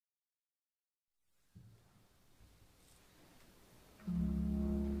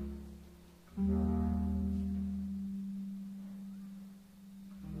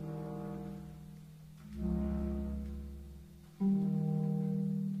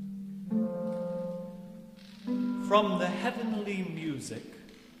From the heavenly music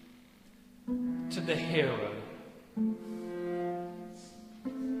to the hero,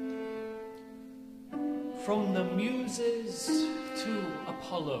 from the muses to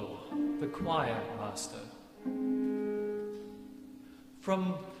Apollo, the choir master,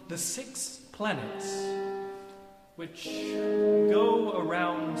 from the 6 planets which go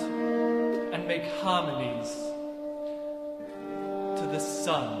around and make harmonies, to the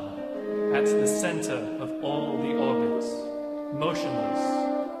sun at the center of all the orbits, motionless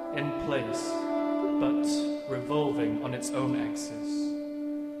in place, but revolving on its own axis.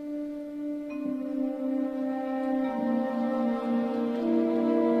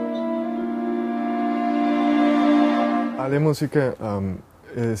 ALIA MUSICA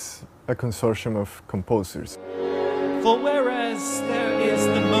is a consortium of composers. For whereas there is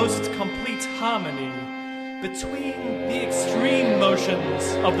the most complete harmony between the extreme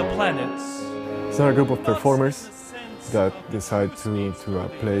motions of the planets, it's not a group of performers that decide to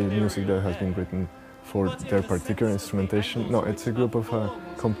play music that has been written for their particular instrumentation. No, it's a group of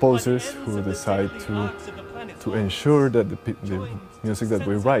composers who decide to ensure that the music that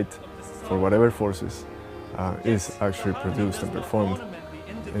we write, for whatever forces, is actually produced and performed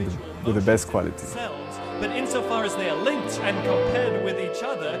with the best quality. But insofar as they are linked and compared with each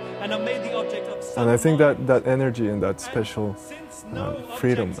other and are made the object of some... And I think that energy and that special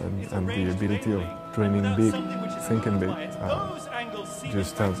freedom and the ability of dreaming big, thinking big,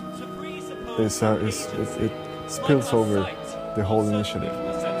 just it spills over the whole initiative.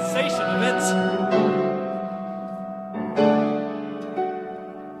 The sensation of it.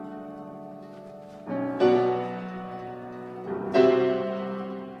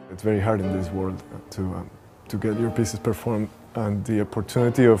 It's very hard in this world to get your pieces performed, and the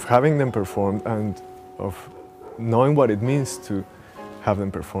opportunity of having them performed and of knowing what it means to have them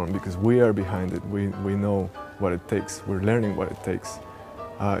performed, because we are behind it, we know what it takes, we're learning what it takes,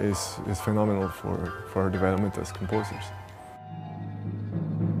 is phenomenal for our development as composers.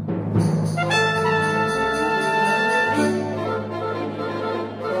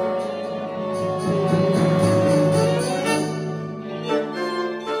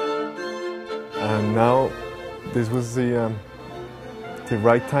 And now, this was the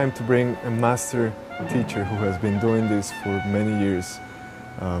right time to bring a master teacher who has been doing this for many years,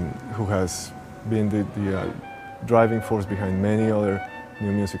 who has been the driving force behind many other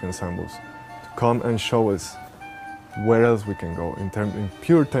new music ensembles, to come and show us where else we can go in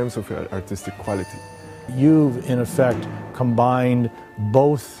pure terms of artistic quality. You've, in effect, combined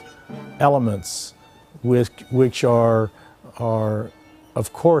both elements which are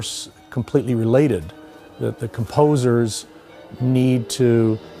of course, completely related. That the composers need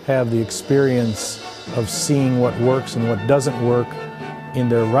to have the experience of seeing what works and what doesn't work in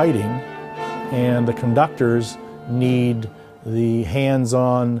their writing, and the conductors need the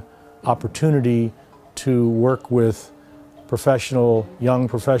hands-on opportunity to work with young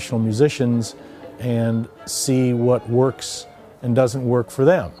professional musicians and see what works and doesn't work for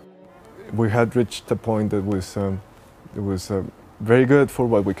them. We had reached a point that was very good for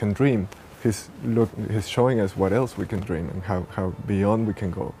what we can dream. He's showing us what else we can dream and how beyond we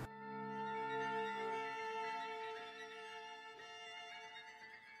can go.